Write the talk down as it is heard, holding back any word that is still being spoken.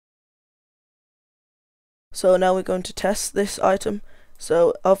So now we're going to test this item.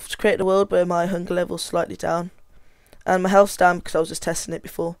 So I've created a world where my hunger level's slightly down and my health's down because I was just testing it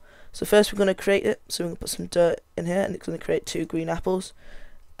before. So first we're going to create it. So we're going to put some dirt in here and it's going to create 2 green apples.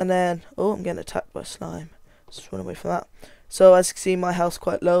 And then, oh, I'm getting attacked by slime. Just run away from that. So as you can see, my health's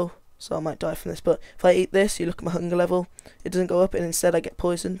quite low, so I might die from this. But if I eat this, you look at my hunger level, it doesn't go up and instead I get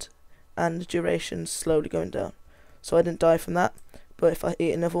poisoned and the duration's slowly going down. So I didn't die from that. But if I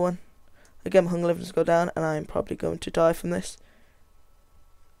eat another one, again my hunger level doesn't go down and I'm probably going to die from this.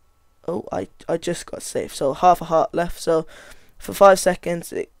 Oh, I just got safe. So half a heart left. So for 5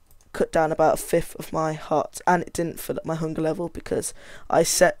 seconds it cut down about 1/5 of my heart, and it didn't fill up my hunger level because I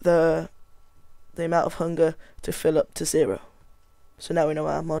set the amount of hunger to fill up to 0. So now we know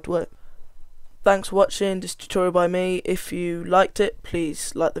how our mod works. Thanks for watching this tutorial by me. If you liked it,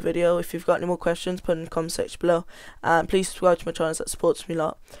 please like the video. If you've got any more questions, put in the comment section below, and please subscribe to my channel, that supports me a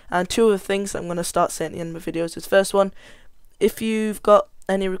lot. And 2 other things I'm going to start saying at the end of my videos is, first one, if you've got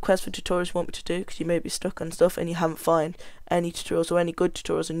any requests for tutorials you want me to do, because you may be stuck on stuff and you haven't found any tutorials or any good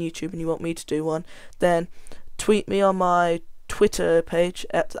tutorials on YouTube and you want me to do one, then tweet me on my Twitter page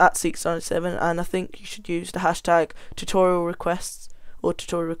at Seeks97, and I think you should use the hashtag tutorial requests or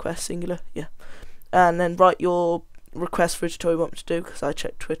tutorial requests singular, yeah, and then write your request for a tutorial you want me to do, because I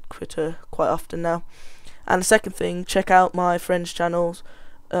check Twitter quite often now. And the second thing, check out my friends' channels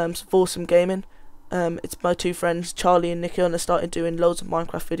for some gaming. It's my 2 friends, Charlie and Nicky, and they started doing loads of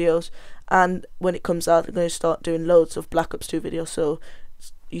Minecraft videos, and when it comes out they're going to start doing loads of Black Ops 2 videos, so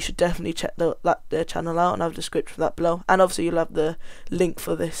you should definitely check their channel out, and I have a description for that below, and obviously you'll have the link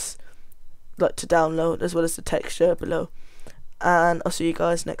for this to download as well as the texture below, and I'll see you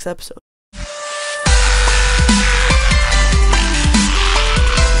guys next episode.